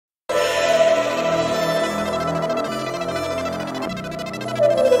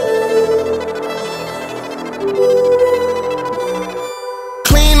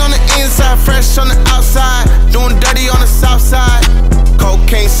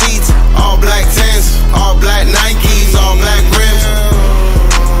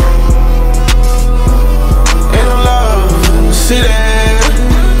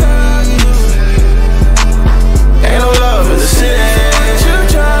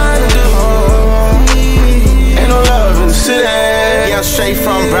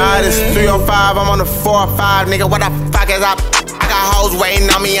5, I'm on the 4 or 5, nigga, what the fuck is up? I got hoes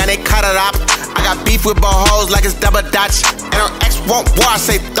waiting on me and they cut it up. I got beef with both hoes like it's double Dutch. And her ex won't war, I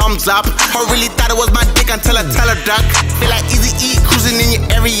say thumbs up. Her really thought it was my dick until I tell her duck. Feel like Easy E cruising in your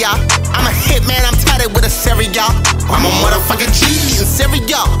area. I'm a hit man, I'm tatted with a cereal. I'm a motherfucking G eating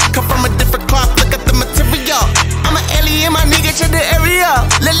cereal. Come from a different cloth, look at the material. I'm an alien, my nigga, check the area.